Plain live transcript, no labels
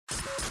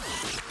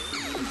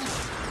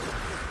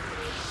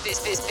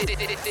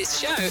This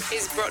show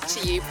is brought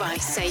to you by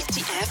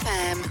Safety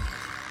FM.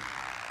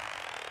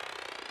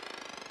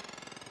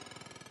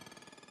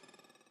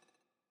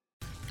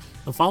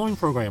 The following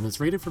program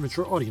is rated for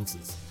mature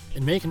audiences.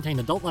 It may contain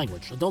adult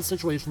language, adult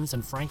situations,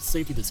 and frank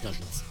safety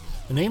discussions.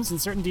 The names and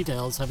certain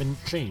details have been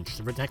changed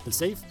to protect the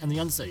safe and the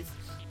unsafe.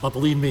 But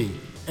believe me,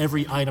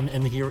 every item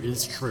in here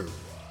is true.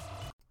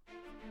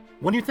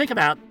 When you think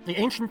about the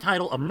ancient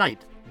title of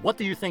knight, what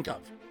do you think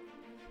of?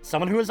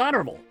 Someone who is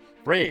honorable,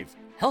 brave,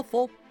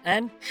 helpful,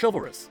 and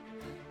chivalrous.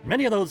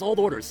 Many of those old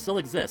orders still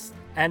exist,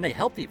 and they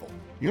help people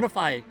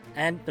unify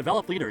and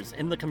develop leaders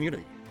in the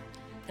community.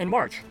 In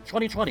March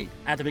 2020,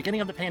 at the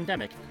beginning of the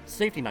pandemic,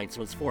 Safety Knights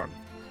was formed.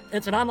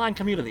 It's an online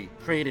community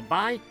created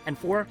by and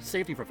for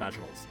safety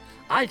professionals.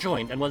 I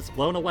joined and was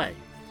blown away.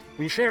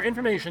 We share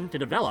information to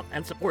develop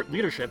and support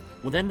leadership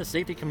within the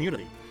safety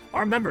community.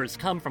 Our members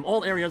come from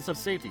all areas of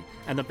safety,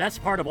 and the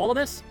best part of all of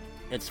this?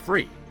 It's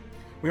free.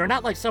 We are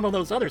not like some of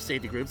those other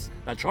safety groups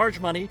that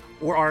charge money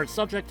or are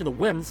subject to the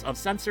whims of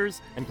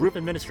censors and group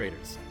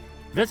administrators.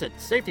 Visit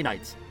Safety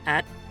Knights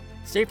at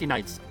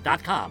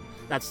safetyknights.com.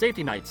 That's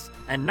Safety Knights,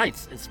 and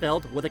Knights is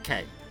spelled with a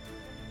K.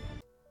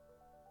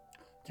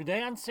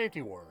 Today on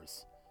Safety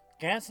Wars,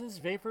 gases,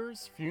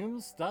 vapors,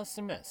 fumes, dust,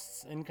 and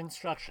mists in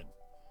construction.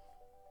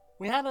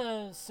 We had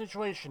a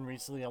situation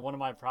recently on one of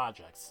my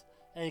projects.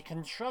 A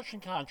construction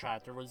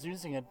contractor was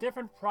using a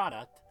different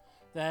product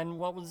than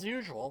what was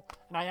usual,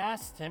 and I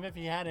asked him if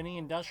he had any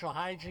industrial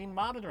hygiene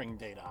monitoring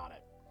data on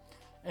it.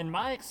 In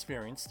my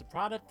experience, the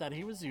product that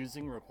he was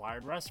using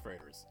required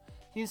respirators.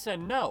 He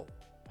said no,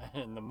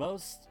 in the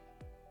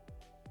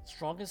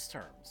strongest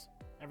terms,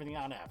 everything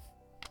on F.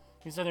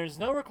 He said there's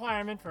no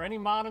requirement for any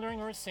monitoring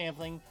or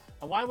sampling,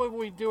 and why would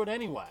we do it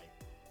anyway?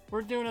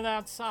 We're doing it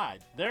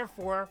outside,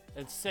 therefore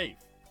it's safe.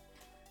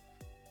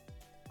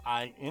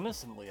 I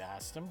innocently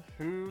asked him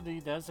who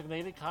the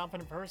designated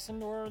competent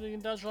person or the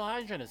industrial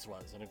hygienist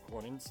was in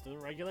accordance to the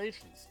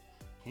regulations.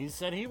 He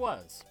said he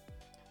was.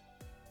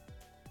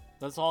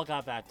 This all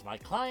got back to my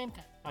client.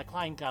 My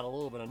client got a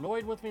little bit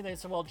annoyed with me. They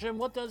said, well, Jim,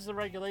 what does the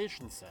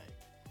regulation say?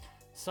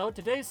 So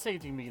today's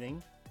safety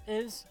meeting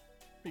is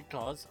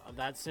because of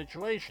that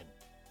situation.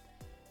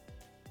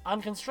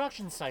 On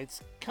construction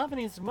sites,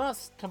 companies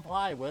must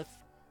comply with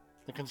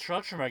the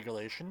construction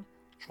regulation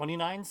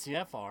 29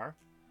 CFR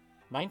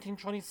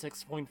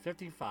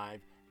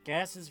 1926.55,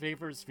 gases,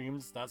 vapors,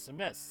 fumes, dust, and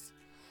mists.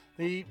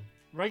 The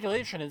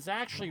regulation is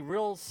actually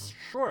real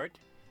short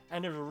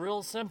and it's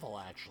real simple,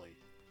 actually.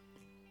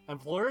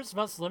 Employers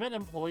must limit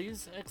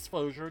employees'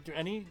 exposure to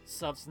any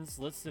substance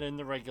listed in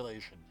the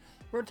regulation.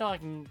 We're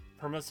talking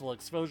permissible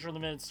exposure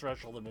limits,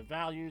 threshold limit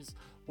values,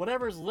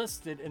 whatever is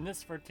listed in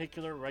this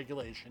particular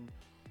regulation.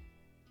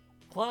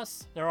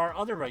 Plus, there are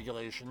other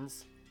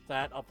regulations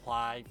that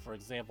apply, for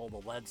example,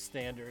 the lead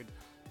standard,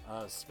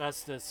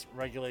 asbestos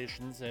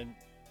regulations,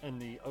 and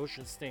the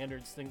OSHA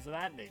standards, things of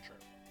that nature.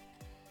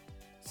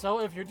 So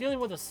if you're dealing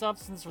with a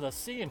substance with a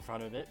C in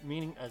front of it,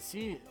 meaning a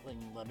ceiling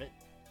limit,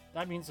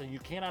 that means that you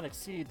cannot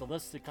exceed the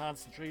listed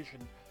concentration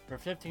for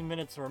 15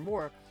 minutes or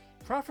more.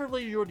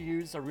 Preferably you would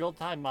use a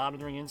real-time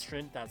monitoring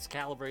instrument that's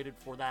calibrated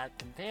for that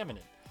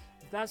contaminant.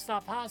 If that's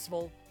not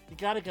possible, you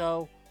gotta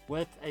go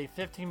with a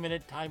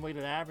 15-minute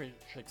time-weighted average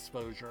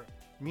exposure,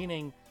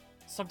 meaning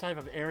some type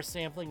of air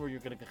sampling where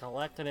you're going to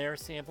collect an air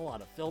sample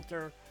on a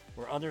filter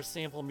or other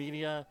sample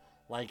media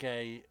like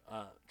a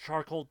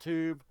charcoal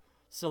tube,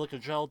 silica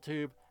gel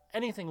tube,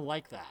 anything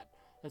like that.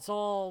 It's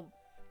all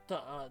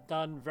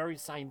done very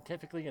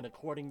scientifically and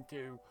according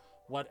to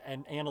what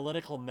an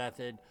analytical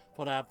method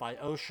put out by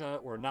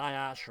OSHA or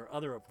NIOSH or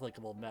other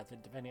applicable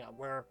method, depending on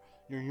where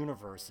your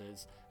universe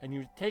is. And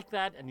you take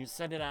that and you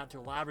send it out to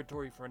a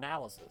laboratory for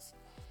analysis.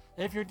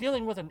 If you're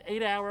dealing with an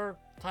 8-hour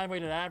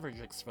time-weighted average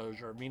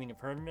exposure, meaning a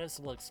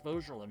permissible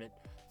exposure limit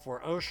for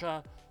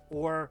OSHA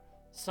or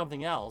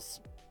something else,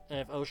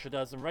 if OSHA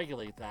doesn't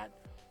regulate that,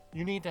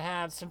 you need to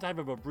have some type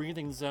of a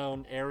breathing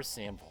zone air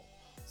sample.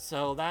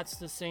 So that's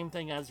the same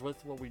thing as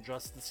with what we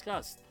just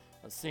discussed.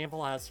 A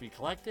sample has to be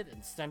collected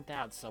and sent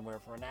out somewhere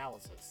for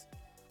analysis.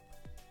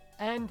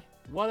 And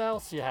what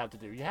else you have to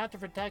do? You have to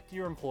protect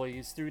your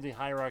employees through the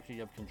hierarchy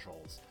of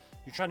controls.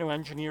 You're trying to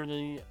engineer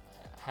the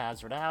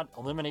hazard out,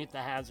 eliminate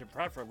the hazard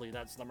preferably,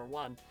 that's number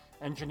one,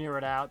 engineer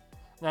it out,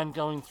 then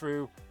going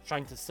through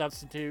trying to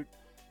substitute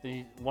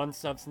the one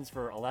substance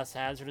for a less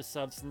hazardous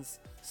substance,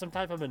 some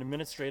type of an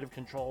administrative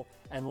control,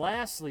 and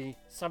lastly,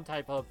 some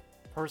type of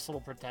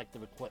personal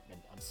protective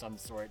equipment of some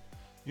sort.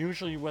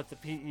 Usually with the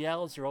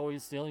PELs, you're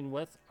always dealing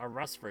with a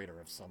respirator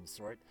of some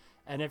sort,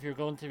 and if you're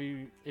going to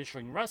be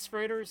issuing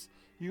respirators,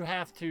 you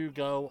have to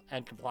go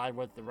and comply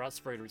with the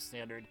respirator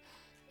standard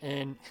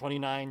in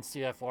 29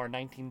 CFR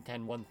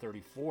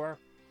 1910-134.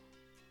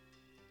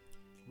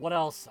 What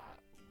else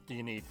do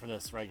you need for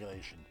this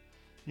regulation?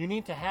 You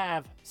need to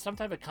have some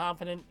type of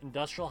competent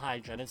industrial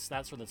hygienist,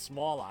 that's with a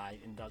small I,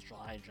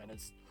 industrial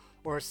hygienist,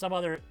 or some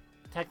other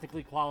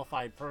technically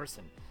qualified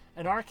person.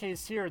 In our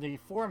case here, the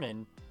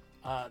foreman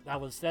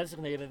that was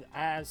designated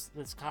as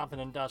this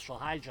competent industrial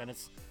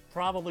hygienist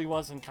probably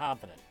wasn't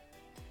competent.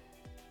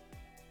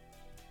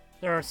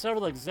 There are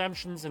several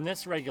exemptions in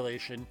this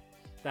regulation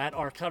that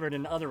are covered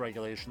in other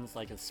regulations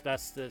like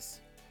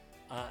asbestos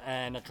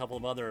and a couple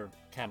of other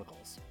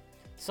chemicals.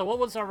 So what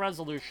was our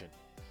resolution?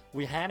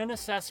 We had an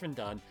assessment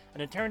done,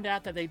 and it turned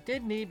out that they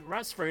did need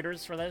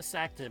respirators for this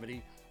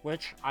activity,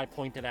 which I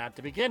pointed out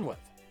to begin with,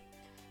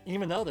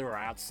 even though they were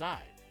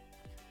outside.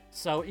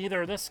 So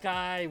either this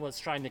guy was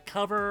trying to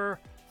cover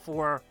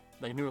for,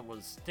 they knew it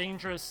was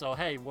dangerous, so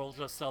hey, we'll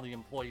just tell the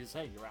employees,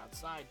 hey, you're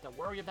outside, don't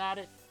worry about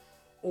it.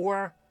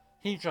 Or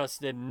he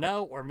just didn't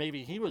know, or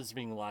maybe he was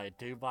being lied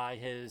to by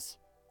his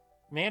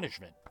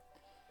management.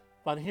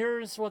 But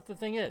here's what the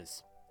thing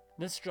is.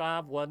 This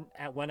job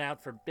went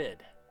out for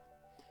bid.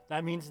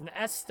 That means an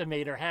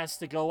estimator has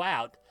to go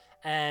out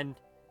and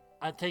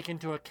take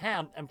into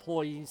account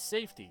employee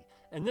safety.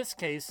 In this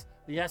case,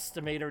 the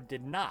estimator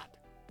did not.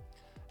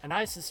 And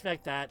I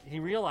suspect that he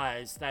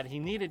realized that he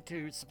needed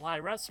to supply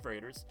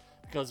respirators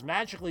because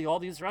magically all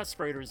these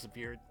respirators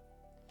appeared.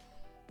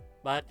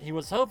 But he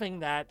was hoping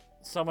that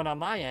someone on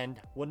my end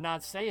would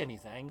not say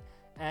anything,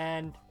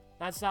 and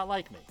that's not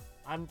like me.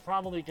 I'm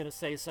probably going to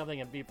say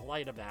something and be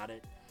polite about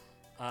it,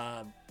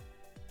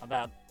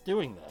 about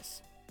doing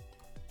this.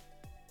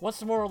 What's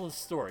the moral of the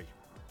story?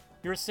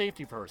 You're a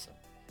safety person.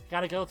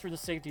 Got to go through the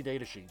safety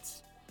data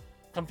sheets.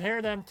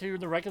 Compare them to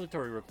the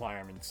regulatory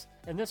requirements.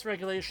 In this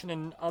regulation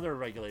and other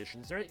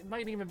regulations, there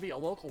might even be a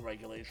local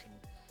regulation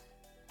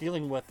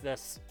dealing with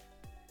this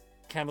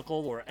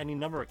chemical or any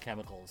number of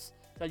chemicals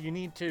that you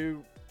need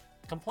to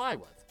comply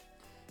with.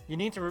 You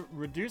need to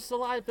reduce the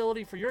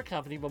liability for your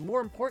company, but more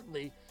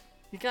importantly,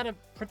 you got to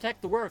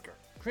protect the worker,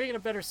 create a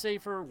better,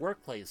 safer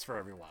workplace for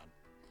everyone.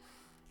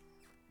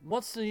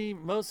 What's the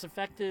most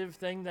effective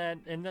thing that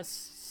in this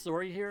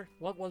story here?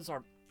 What was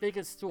our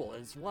biggest tool?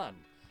 Is one,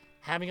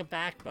 having a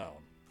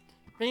backbone,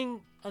 being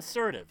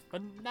assertive,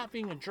 but not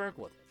being a jerk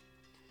with it.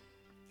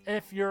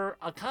 If you're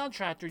a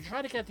contractor, you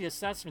try to get the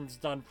assessments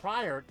done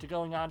prior to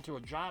going on to a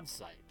job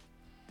site.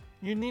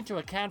 You need to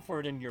account for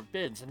it in your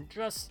bids, and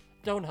just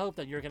don't hope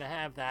that you're going to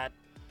have that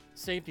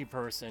safety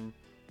person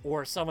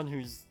or someone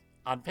who's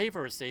on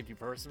paper a safety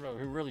person but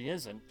who really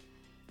isn't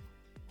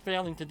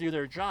failing to do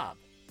their job.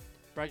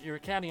 Right? You're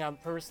counting on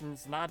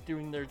persons not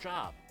doing their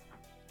job.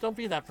 Don't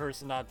be that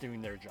person not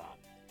doing their job.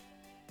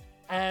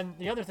 And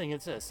the other thing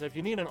is this: if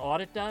you need an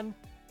audit done,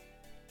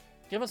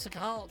 give us a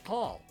call.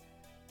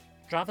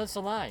 Drop us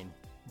a line.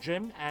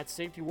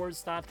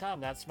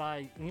 Jim@safetywars.com. That's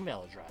my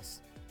email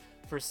address.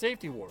 For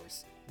Safety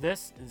Wars,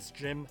 this is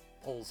Jim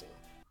Polzel.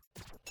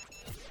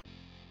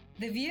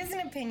 The views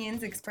and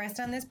opinions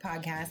expressed on this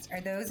podcast are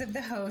those of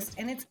the host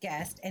and its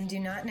guest and do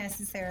not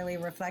necessarily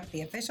reflect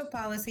the official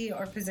policy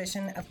or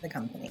position of the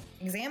company.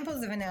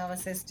 Examples of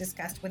analysis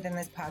discussed within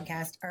this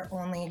podcast are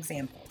only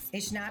examples. They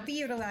should not be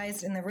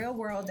utilized in the real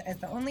world as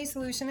the only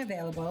solution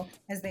available,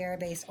 as they are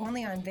based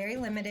only on very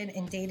limited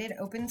and dated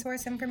open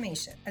source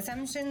information.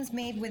 Assumptions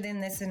made within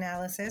this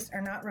analysis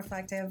are not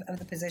reflective of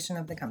the position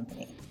of the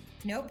company.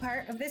 No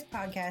part of this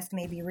podcast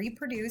may be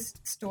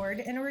reproduced, stored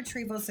in a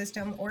retrieval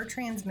system, or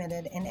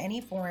transmitted in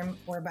any form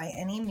or by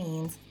any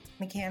means,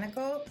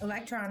 mechanical,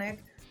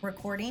 electronic,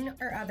 recording,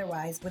 or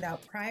otherwise,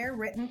 without prior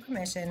written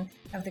permission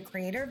of the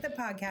creator of the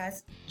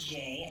podcast,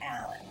 Jay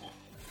Allen.